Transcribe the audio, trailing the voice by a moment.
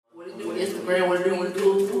Instagram, what it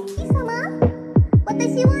do?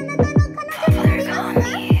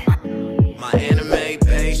 My anime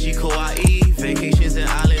babe, she kawaii. Vacations and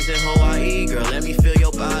islands in Hawaii. Girl, let me feel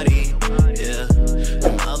your body. Yeah.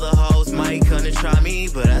 Them other hoes might come and try me,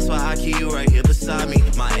 but that's why I keep you right here beside me.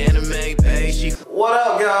 My anime babe, she. What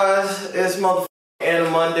up, guys? It's motherfucking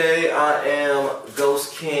Anime Monday. I am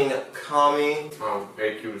Ghost King Kami. Oh,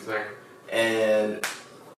 very cute thing. And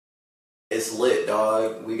it's lit,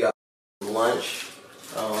 dog. We got lunch.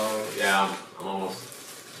 Yeah, I'm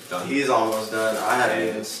almost done. He's almost done. I haven't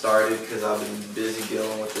even started because I've been busy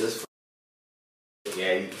dealing with this.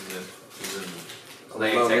 Yeah, he's I'm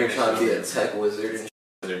over here trying to be a tech wizard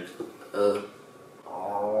and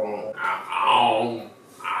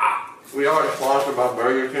We aren't sponsored by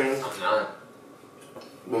Burger King. I'm not.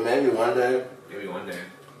 But maybe one day. Maybe one day.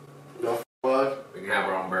 No fuck. We can have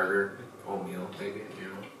our own burger, own meal, maybe, you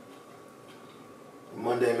know.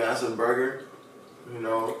 Monday Massive Burger. You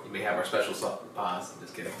know. We may have our special sauce. Pause.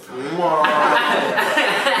 Just kidding. No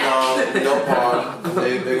pause.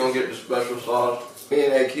 They gonna get the special sauce. Me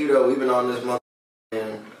and AQ though, we've been on this month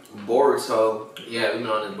in Boruto. Yeah, we've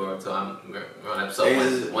been on this board, so we're on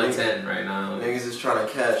episode 110 right now. Niggas is trying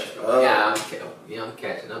to catch up. Yeah, I'm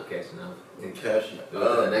catching up. And catching up.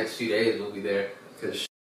 The next few days we'll be there. Cause shit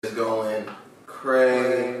is going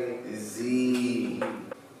crazy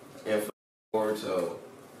in Boruto.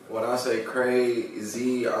 When I say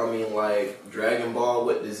crazy, I mean like Dragon Ball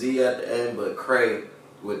with the Z at the end, but Cray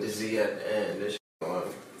with the Z at the end. This shit going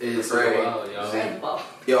crazy.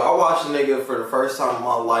 Yo, I watched a nigga for the first time in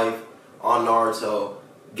my life on Naruto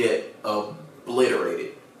get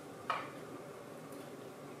obliterated.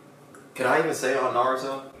 Can I even say on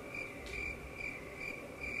Naruto?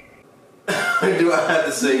 Do I have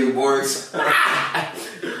to say your words?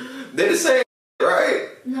 They just say it, right?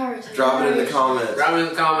 Naruto. Drop it in the comments. Drop it in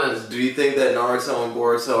the comments. Do you think that Naruto and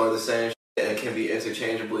Boruto are the same shit and can be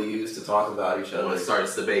interchangeably used to talk about each other? Let's start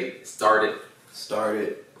this debate. Start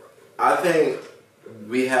it. I think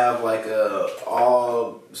we have like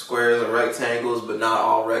all squares and rectangles, but not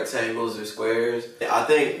all rectangles are squares. I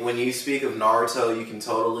think when you speak of Naruto, you can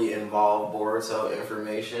totally involve Boruto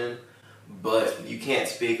information, but you can't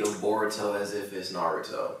speak of Boruto as if it's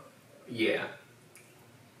Naruto. Yeah.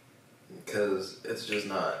 Because it's just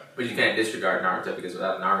not. But you can't disregard Naruto because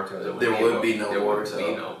without Naruto, there would be no Boruto. There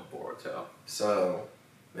would be no Boruto. So,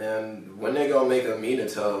 man, when they gonna make a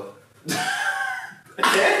Minato?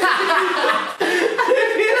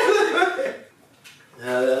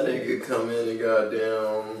 Have that nigga come in and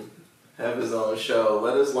goddamn have his own show.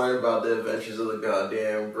 Let us learn about the adventures of the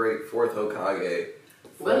goddamn great fourth Hokage.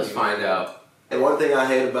 Let us find out. And one thing I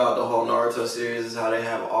hate about the whole Naruto series is how they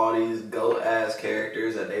have all these goat-ass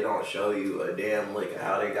characters that they don't show you a damn lick of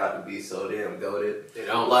how they got to be so damn goated. They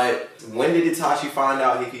don't. Like, when did Itachi find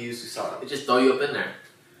out he could use Susanoo? They just throw you up in there.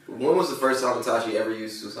 When was the first time Itachi ever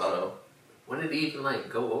used Susanoo? When did he even, like,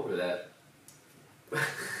 go over that?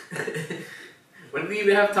 When did he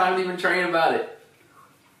even have time to even train about it?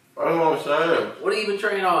 I don't know what I'm saying. What did he even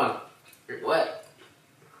train on? What?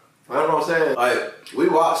 I don't know what I'm saying. Like, we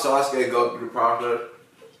watched Sasuke go through the process.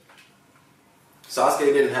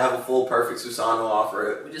 Sasuke didn't have a full perfect Susanoo off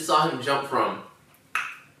for it. We just saw him jump from,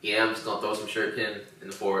 yeah, I'm just gonna throw some shuriken in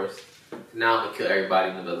the forest. Now I'm gonna kill everybody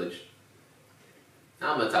in the village.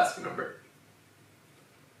 Now I'm a Tatsuki member.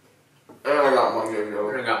 And I got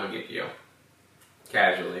Mangekyo. I got Mangekyo.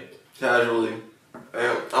 Casually.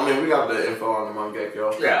 And, I mean, we got the info on the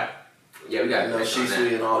Mangekyo. Yeah. Yeah, we got information on Shisui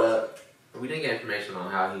that. and all that. We didn't get information on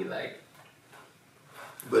how he, like...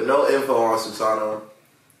 But no info on Susanoo.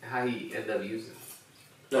 How he ended up using it.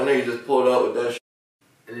 That nigga just pulled up with that shit.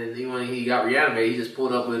 And then when he got reanimated, he just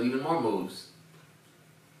pulled up with even more moves.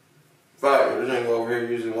 Fact, this ain't go over here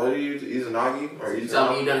using, what do you use? Izanagi? Or You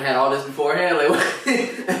tell me you done had all this beforehand? Like, what?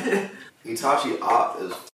 Itachi op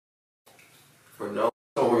is for no.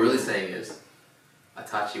 What we're really saying is,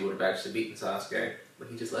 Itachi would have actually beaten Sasuke, but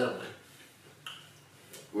he just let him win.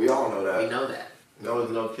 We all know that. We know that. No,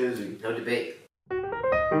 there's no kizzy. No debate.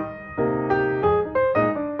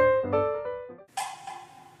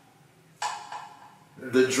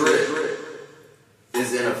 The drip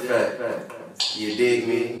is in effect. You dig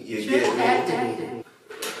me? You get me?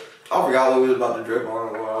 I forgot what we was about to drip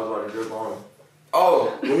on. What I was about to drip on.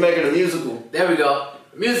 Oh, we're making a musical. There we go.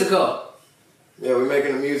 Musical. Yeah, we're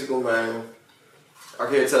making a musical, man. I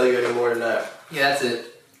can't tell you any more than that. Yeah, that's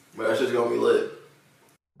it. But that shit's gonna be lit.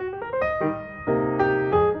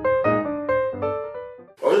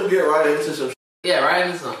 I'll just get right into some. Yeah, right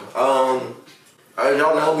into something. As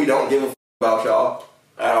y'all know, we don't give a about y'all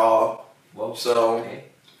at all. Whoa. So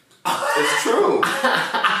Okay. it's true.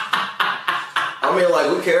 mean,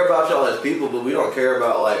 like, we care about y'all as people, but we don't care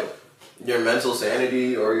about, like, your mental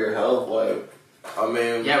sanity or your health. Like, I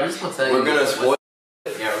mean, yeah, we're just gonna tell you. We're gonna spoil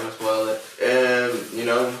Yeah, we're gonna spoil it. And, you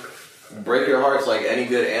know, break your hearts like any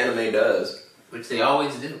good anime does. Which they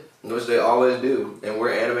always do. Which they always do. And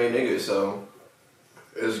we're anime niggas, so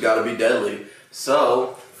it's gotta be deadly.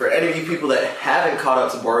 So, for any of you people that haven't caught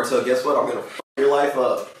up to Boruto, guess what? I'm gonna f*** your life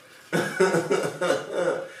up.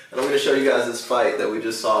 And I'm gonna show you guys this fight that we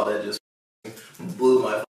just saw that just blew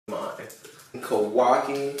my mind.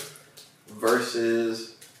 Kawaki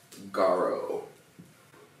versus Garo.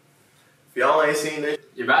 If y'all ain't seen this,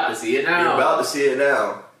 You're about to see it now. you're about to see it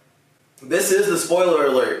now. This is the spoiler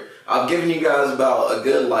alert. I've given you guys about a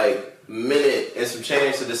good like minute and some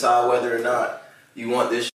change to decide whether or not you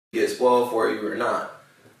want this shit to get spoiled for you or not.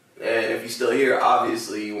 And if you're still here,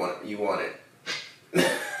 obviously you want it.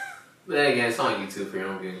 But then again, it's on YouTube for your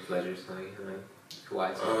own viewing pleasure, so you can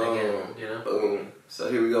watch it again, you know? Boom. So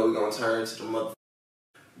here we go. We're gonna turn to the mother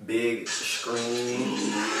big screen.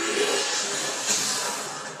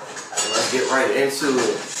 Let's get right into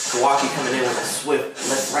it. Kawaki coming in with a swift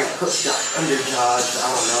left right hook shot, under dodge, I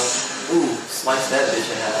don't know. Ooh, slice that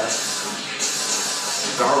bitch in half.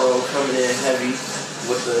 Garo coming in heavy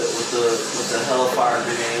with the Hellfire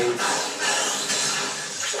grenade.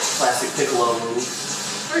 Classic Piccolo move.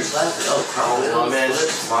 Very classic. Oh,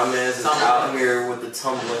 My man's is out here with the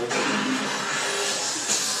tumbling.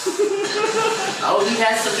 Oh, he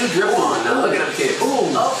has some new drip on now. Look at him, kid. Ooh,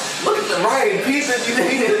 oh, look at the right. Peep it, you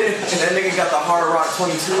peep it. That nigga got the Hard Rock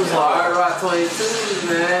 22s on. Hard Rock 22s,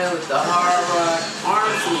 man, with the Hard Rock arm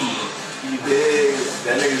sleeve. You dig?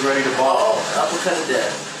 That nigga's ready to ball. Oh, uppercut of death.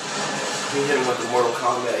 He hit him with the Mortal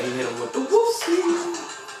Kombat. He hit him with the whoopsie.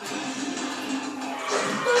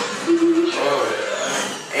 Oh,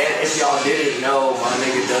 yeah. And if y'all didn't know, my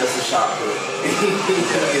nigga does the shot put.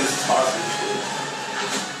 He is tossing shit.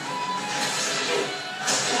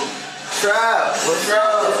 Trap, what's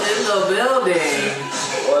up? It's in the building.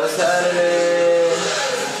 What's happening?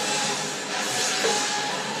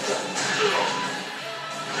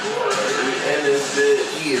 And this bitch.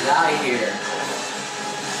 He is out here.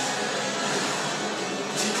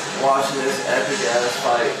 Watching this epic ass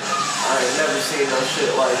fight. I ain't never seen no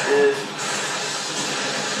shit like this.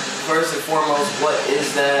 First and foremost, what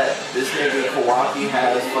is that? This nigga Kawaki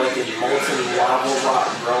has fucking molten lava rock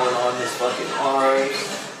growing on his fucking arms.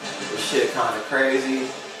 This shit kinda crazy.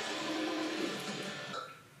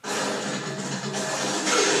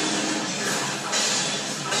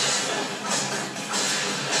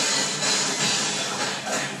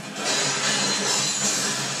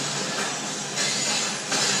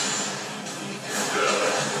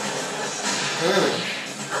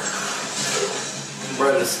 Bro,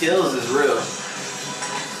 the skills is real.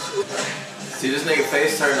 See, this nigga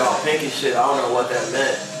face turned all pink and shit. I don't know what that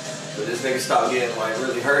meant. But this nigga stopped getting like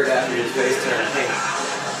really hurt after his face turned pink.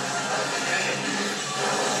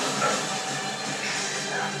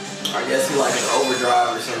 I guess he like an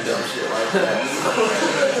overdrive or some dumb shit like that.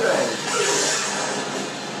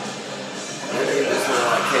 That nigga just went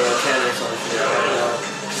like KO10 or some shit right now.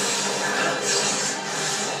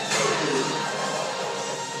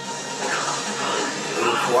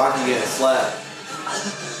 Kawaki getting slapped.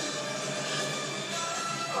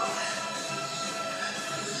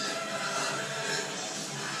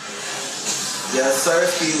 Yes, sir,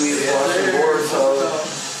 Ski, we watching Boruto.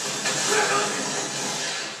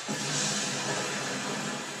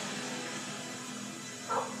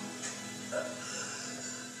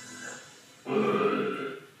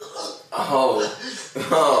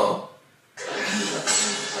 Oh.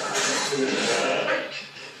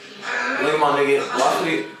 Look at my nigga. Watch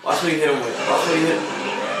what he hit him with. Watch what he hit him.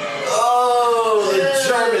 Oh, the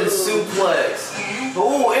German suplex.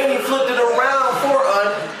 Oh, and he flipped it around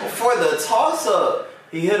for the toss-up.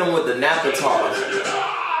 He hit him with the Nappa toss. He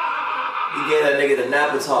gave that nigga the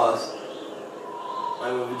Nappa toss.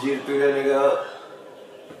 Like when Vegeta threw that nigga up.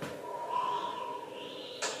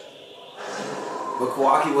 But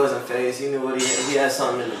Kawaki wasn't phased. He knew what he had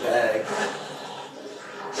something in the bag.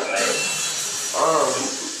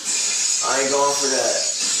 I ain't going for that.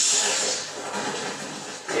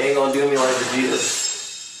 He ain't gonna do me like Vegeta.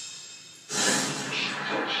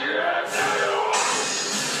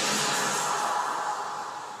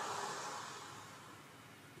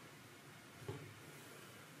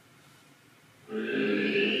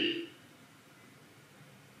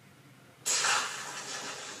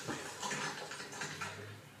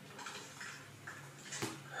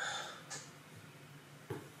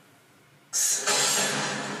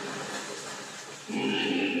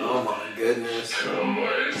 Oh my goodness.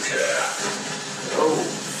 Oh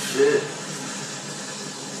shit.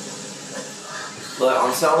 But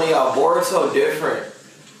I'm telling y'all, Boruto different.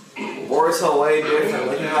 Boruto way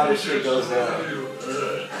different. Look at how this shit goes down.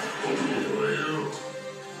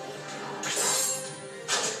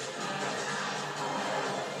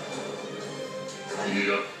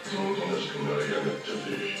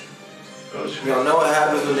 Y'all know what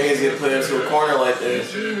happens when niggas get put into a corner like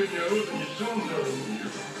this.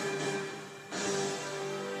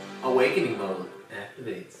 Awakening mode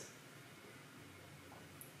activates.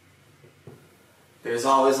 There's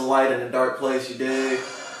always a light in a dark place, you dig?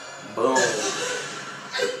 Boom.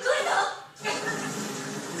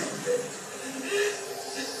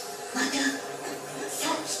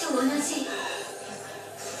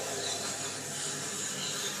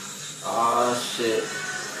 Ah, shit.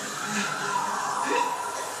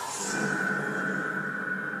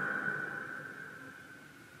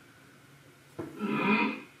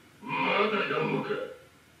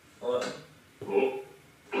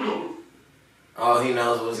 Oh, he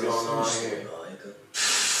knows what's going on here.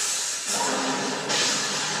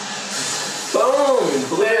 Boom!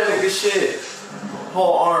 Blew that nigga shit.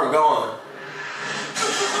 Whole arm gone.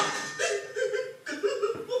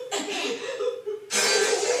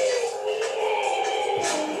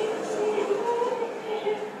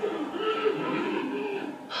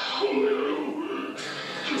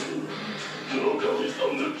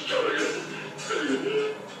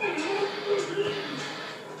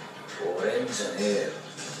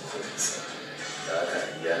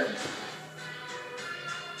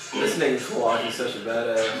 This nigga Kawaki's such a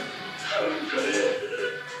badass.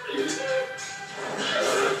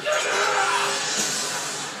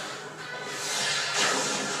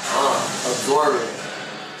 Absorbing.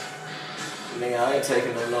 Nigga, I ain't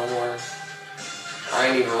taking them no more. I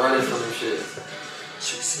ain't even running from them shit.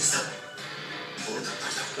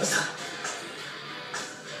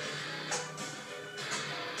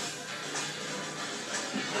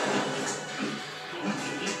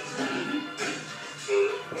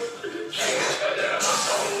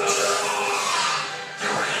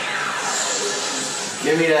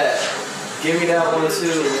 Give me that. Give me that one too,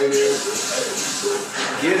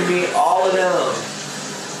 nigga. Give me all of them.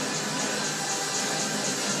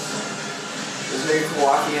 This nigga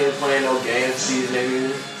Kawaki ain't playing no games with these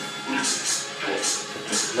niggas.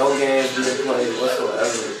 No games being played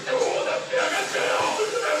whatsoever.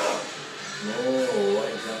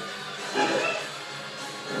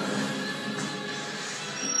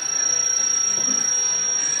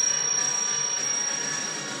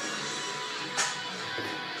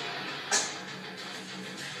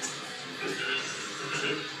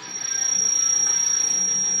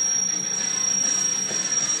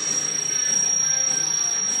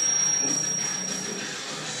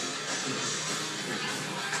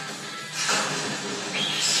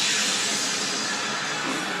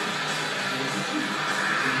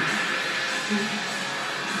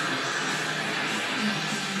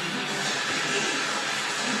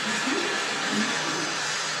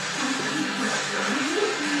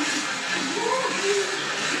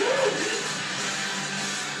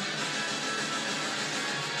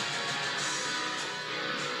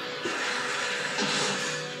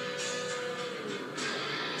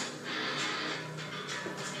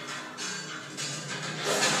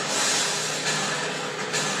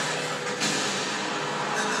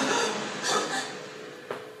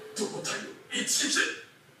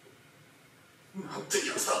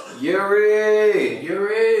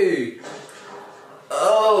 Yuri!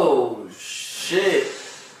 Oh, shit.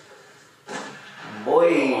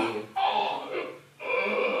 Boy.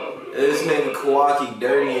 This nigga Kawaki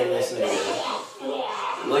dirty in this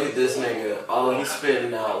nigga. Look at this nigga. Oh, he's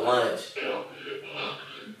spitting out lunch.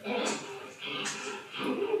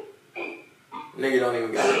 Nigga don't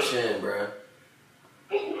even got a chin, bruh.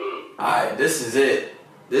 Alright, this is it.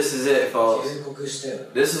 This is it, folks.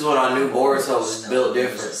 This is what I knew Boruto was built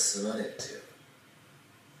different.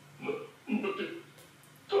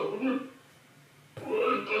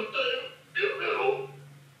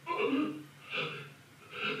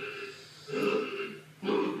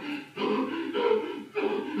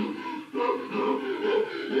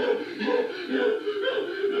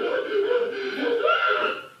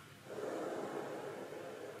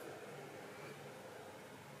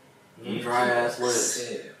 Dry ass lips.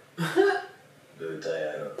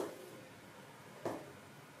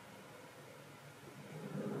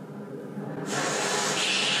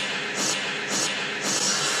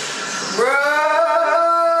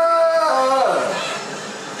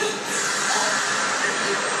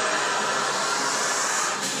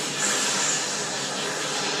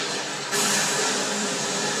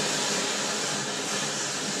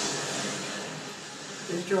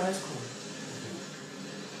 Is your eyes closed?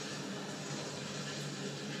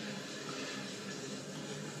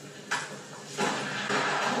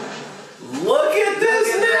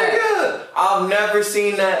 never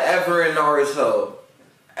seen that ever in Naruto.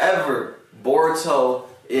 Ever. Boruto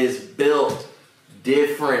is built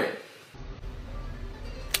different.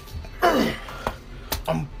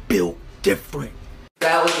 I'm built different.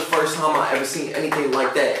 That was the first time I ever seen anything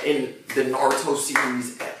like that in the Naruto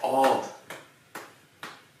series at all.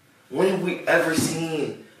 When have we ever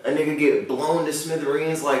seen a nigga get blown to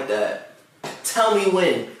smithereens like that? Tell me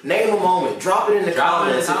when. Name a moment. Drop it in the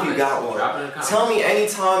comments if you got one. Tell me any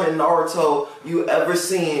time in Naruto you ever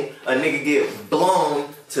seen a nigga get blown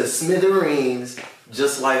to smithereens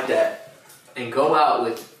just like that. And go out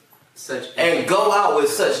with such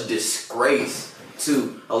disgrace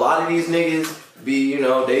too. A lot of these niggas be,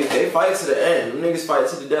 they fight to the end. Them niggas fight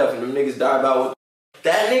to the death and them niggas die about what.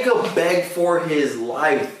 That nigga begged for his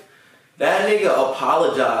life. That nigga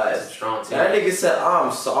apologized. That nigga said,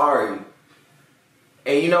 I'm sorry.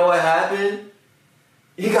 And you know what happened?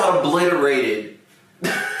 He got obliterated.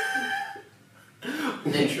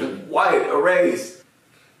 Literally. White, erased.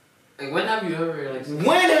 Like, when have you ever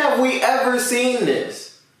When have we ever seen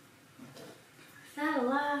this? Is that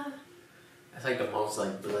alive? That's like the most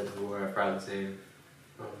blood war I've probably seen.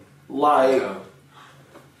 Ever.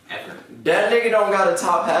 That nigga don't got a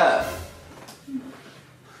top half.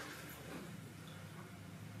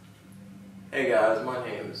 Hey guys, my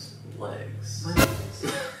name is Legs.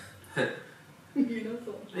 You know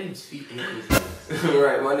so much. My name's Feet, Ankles, Legs.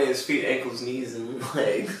 Right, my name is Feet, Ankles, Knees, and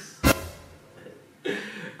Legs.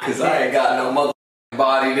 Cause I ain't got no mother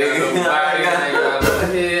body, nigga. I ain't got no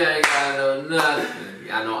head, I ain't got no nothing.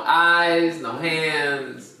 Got no eyes, no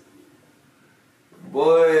hands.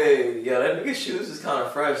 Boy, yeah, that nigga's shoes is kind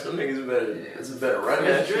of fresh. Them niggas better run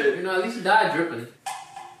that shit. At least you died dripping.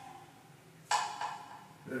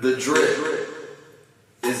 The drip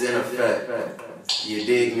is in effect. You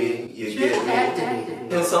dig me? You get me?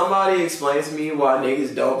 Can somebody explain to me why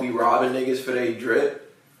niggas don't be robbing niggas for their drip?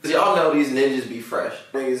 Cause y'all know these ninjas be fresh.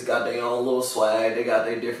 Niggas got their own little swag. They got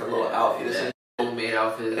their different little outfits. Homemade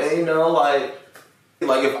outfits. And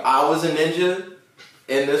like if I was a ninja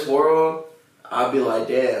in this world, I'd be like,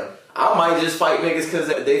 damn, I might just fight niggas cause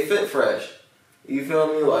they fit fresh. You feel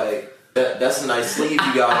me? Like, that's a nice sleeve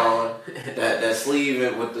you got on. That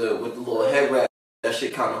sleeve with the little head wrap, that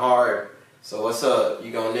shit kind of hard. So what's up?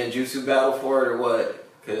 You gonna ninjutsu battle for it or what?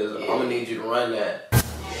 Cause I'm gonna need you to run that.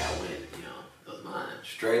 Yeah, I went, those mine.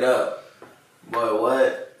 Straight up. Boy,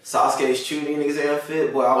 what? Sasuke's Chunin exam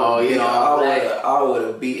fit? Boy, I would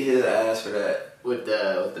have beat his ass for that. With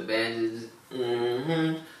the bandages.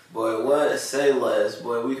 Mm-hmm. Boy, what? Say less.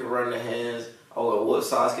 Boy, we could run the hands. I would have whooped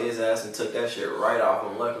Sasuke's ass and took that shit right off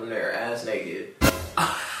and left him there ass naked.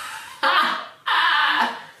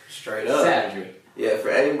 Straight up. Savagery. Yeah, for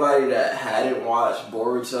anybody that hadn't watched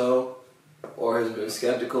Boruto or has been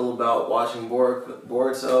skeptical about watching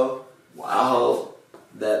Boruto, I hope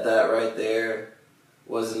that right there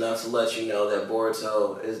was enough to let you know that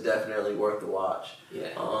Boruto is definitely worth the watch.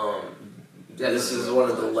 Yeah. This is one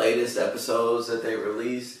of the latest episodes that they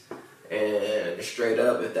released, and straight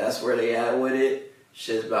up, if that's where they at with it,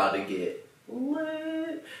 shit's about to get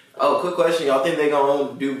lit. Oh, quick question. Y'all think they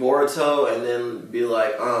gonna do Boruto and then be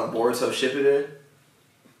like, Boruto Shippuden?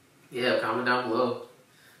 Yeah, comment down below.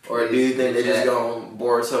 Or do you think they just gonna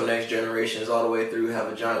Boruto Next Generations all the way through, have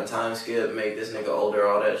a giant time skip, make this nigga older,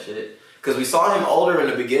 all that shit? Because we saw him older in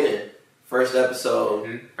the beginning. First episode.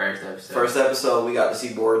 Mm-hmm. First episode, we got to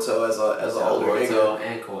see Boruto as an older Boruto nigga.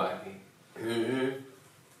 and Kawaki.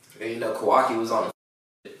 Mm-hmm. And Kawaki was on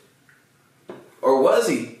the or was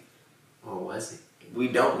he? Or was he? We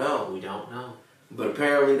don't know. We don't know. But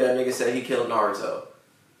apparently that nigga said he killed Naruto.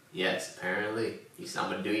 Yes, apparently. He said,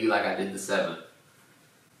 I'm gonna do you like I did the 7.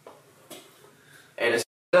 And it's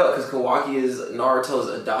up because Kawaki is Naruto's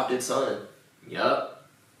adopted son. Yup.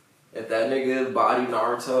 If that nigga body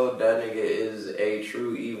Naruto, that nigga is a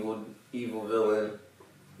true evil villain.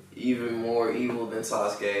 Even more evil than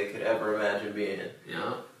Sasuke could ever imagine being.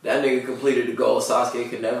 Yeah. That nigga completed the goal Sasuke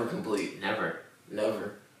could never complete. Never.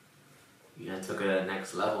 You done took it to the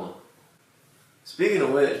next level. Speaking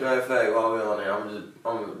of which, matter of fact, while we're on there,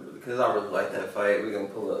 because I really like that fight, we're gonna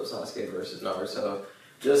pull up Sasuke versus Naruto.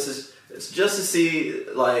 Just to see,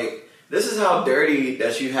 like, this is how dirty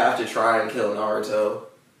that you have to try and kill Naruto.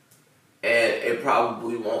 And it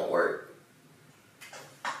probably won't work.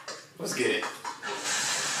 Let's get it.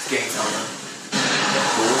 It's game time.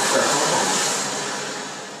 Full circle.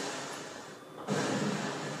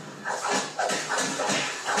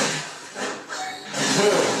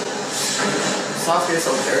 Sasuke's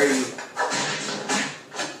so dirty.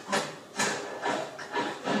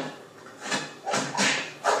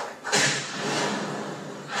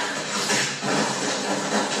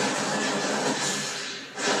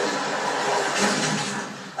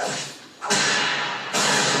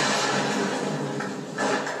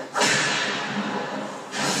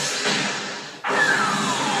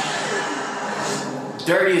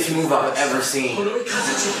 dirtiest move I've ever seen.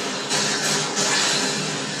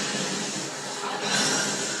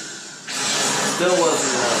 Still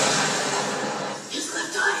wasn't enough. His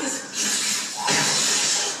left eye is...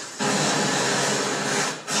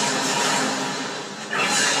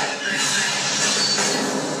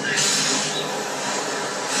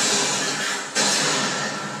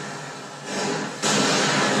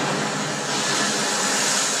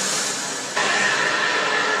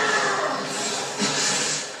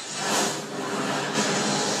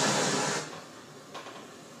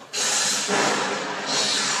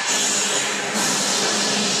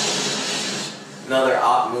 Another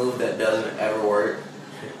op move that doesn't ever work.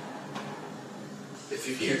 If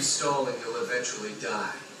you keep stalling, you'll eventually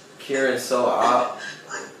die. Kieran's so op.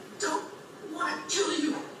 I don't want to kill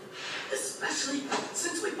you. Especially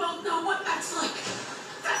since we both know what that's like.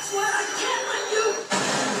 That's why I can't let you...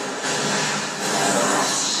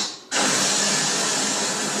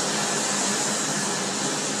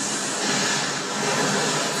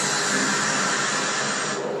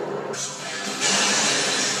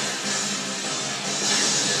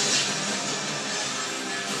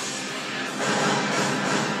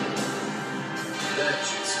 That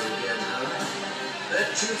jutsu again, huh? That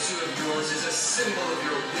jutsu of yours is a symbol of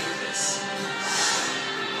your weakness.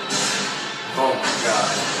 Oh my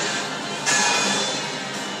god.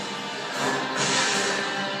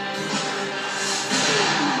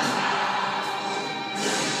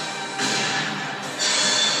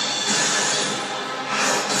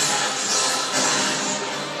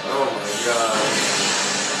 Oh my god.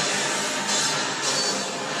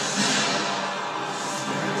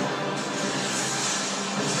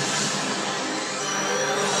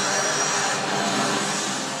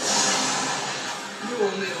 You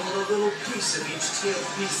only hold a little piece of each tail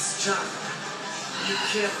beast's chakra. You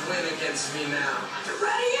can't win against me now. You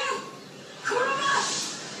ready, you? Kurama!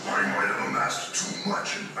 I might have amassed too much,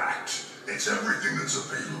 in fact. It's everything that's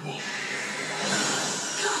available.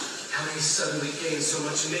 How do you suddenly gain so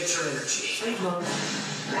much nature energy?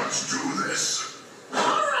 Let's do this.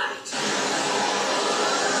 All right!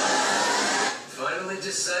 Finally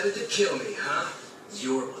decided to kill me, huh?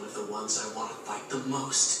 You're one of the ones I want to fight the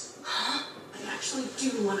most. Huh? I actually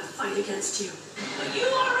do want to fight against you. But you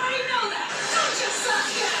already know that, don't you,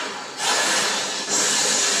 Sasuke?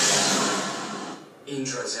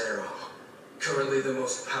 Indra's arrow. Currently the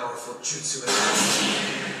most powerful jutsu in the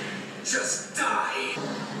world. Just die!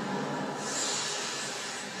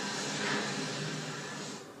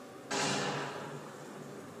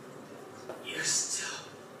 You're still...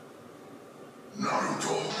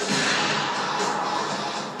 Naruto.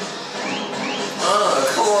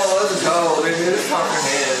 Come on, let's go, nigga. It's time for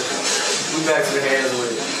hands. We back to the hands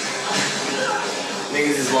with it.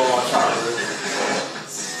 Niggas is low on chocolate.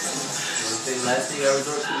 Last thing I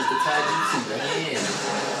resort to is the taijutsu, the hand.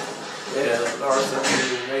 Yeah, Naruto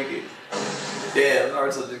didn't even make it. Damn,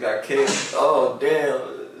 Naruto just got kicked. Oh, damn.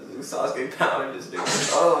 Sasuke pounded this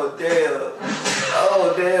nigga. Oh, damn.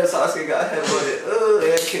 Oh, damn. Sasuke got headbutted. Ugh,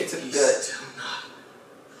 and kicked to the gut. Still not.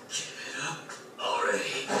 Give it up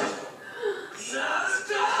already.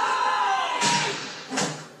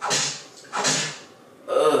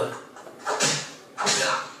 Ugh.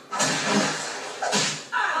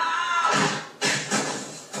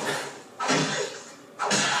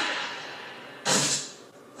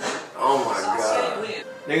 Oh my god.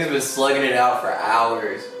 Niggas been slugging it out for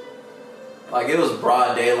hours. Like it was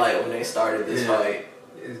broad daylight when they started this fight.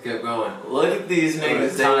 It kept going. Look at these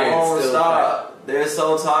niggas, they tired, won't still stop. They're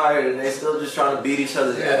so tired and they still just trying to beat each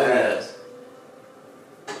other's ass.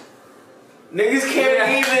 Niggas can't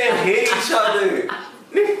even hit each other.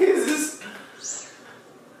 Niggas is...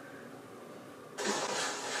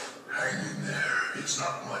 Hang in there. It's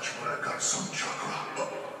not much, but I got some chakra.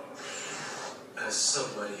 As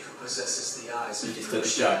somebody who possesses the eyes of He just took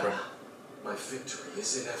his Hiroshima, chakra. my victory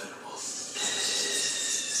is inevitable.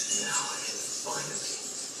 Now I can finally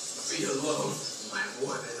be alone, my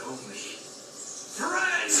one and only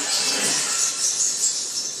friend!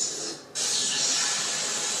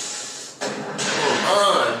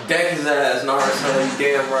 Deck his ass, Naruto, you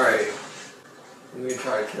damn right. I'm gonna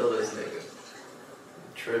try to kill this nigga.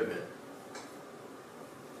 I'm tripping.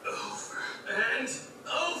 Over and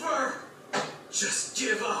over! Just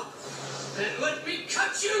give up and let me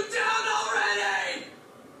cut you down already!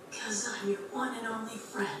 Because I'm your one and only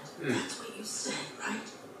friend. That's what you said, right?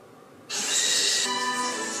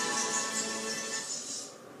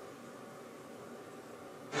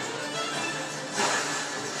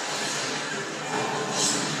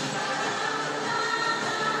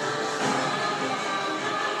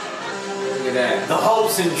 Look at that. The whole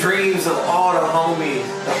hopes and dreams of all the homies,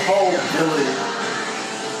 the whole village.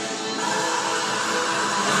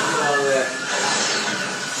 All that.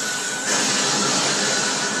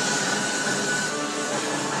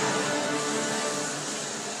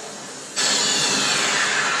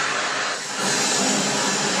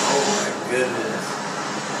 Oh my goodness.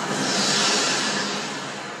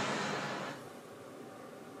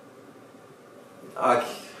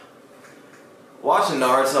 Watching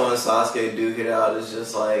Naruto and Sasuke duke it out is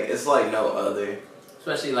just like, it's like no other.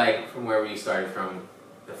 Especially like from where we started from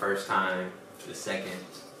the first time, to the second,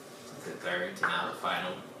 to the third, to now the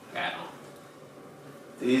final battle.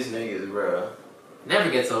 These niggas, bro. Never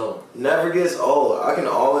gets old. Never gets old. I can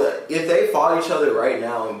always, if they fought each other right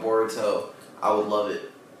now in Boruto, I would love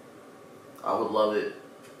it. I would love it.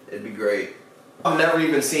 It'd be great. I've never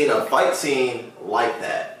even seen a fight scene like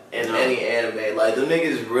that in any anime. Like, the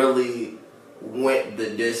niggas really went the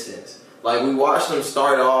distance. Like, we watched them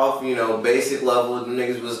start off, you know, basic level. The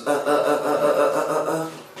niggas was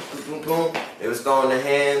boom, boom. They was throwing their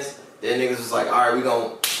hands. Then niggas was like, alright, we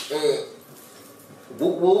gon'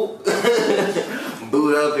 whoop whoop.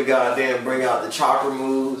 Boot up and goddamn bring out the chakra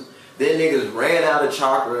moves. Then niggas ran out of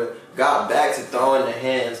chakra, got back to throwing the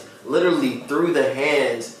hands. Literally threw the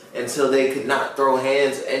hands until they could not throw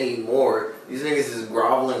hands anymore. These niggas is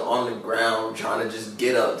groveling on the ground trying to just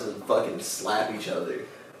get up to fucking slap each other.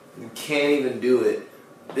 You can't even do it.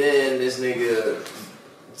 Then this nigga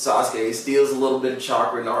Sasuke steals a little bit of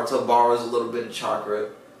chakra, Naruto borrows a little bit of chakra,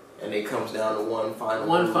 and it comes down to one final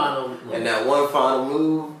move. And that one final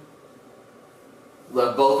move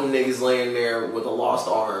left both of them niggas laying there with a lost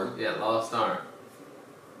arm. Yeah, lost arm.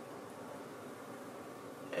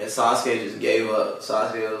 And Sasuke just gave up.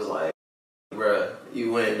 Sasuke was like, bruh,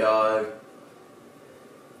 you win, dog.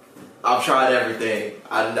 I've tried everything.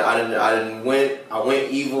 I went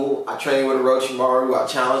evil. I trained with Orochimaru. I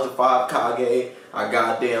challenged the 5 Kage. I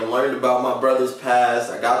goddamn learned about my brother's past.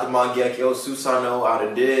 I got the Mangekyo Susanoo. I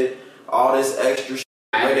done did all this extra shit.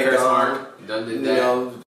 I done did that. You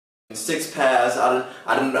know, 6 paths. I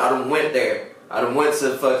done went there. I done went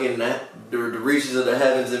to fucking the reaches of the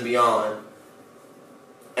heavens and beyond.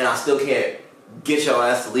 And I still can't get your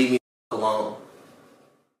ass to leave me alone.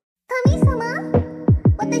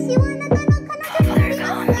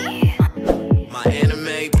 My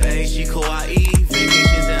anime babe, she kawaii.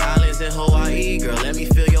 Vacations and islands in Hawaii. Girl, let me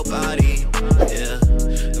feel your body. Yeah.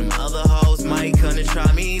 Them other hoes might come and try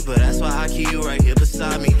me, but that's why I keep you right here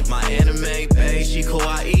beside me. My anime babe, she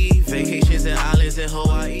kawaii. Vacations and islands in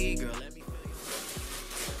Hawaii. Girl, let me feel your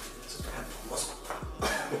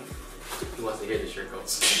He wants to hear the shirt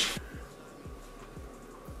goes.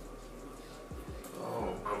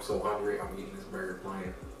 Oh, I'm so hungry, I'm eating this burger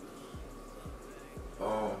plain.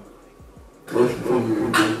 oh. This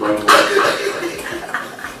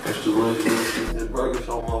burger's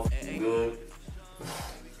so motherfucking good.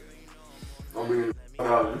 I'm being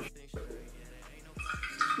out.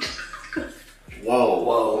 Whoa.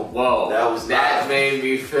 That made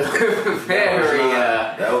me feel very,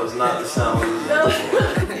 that was not the sound we was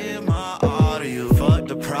looking for.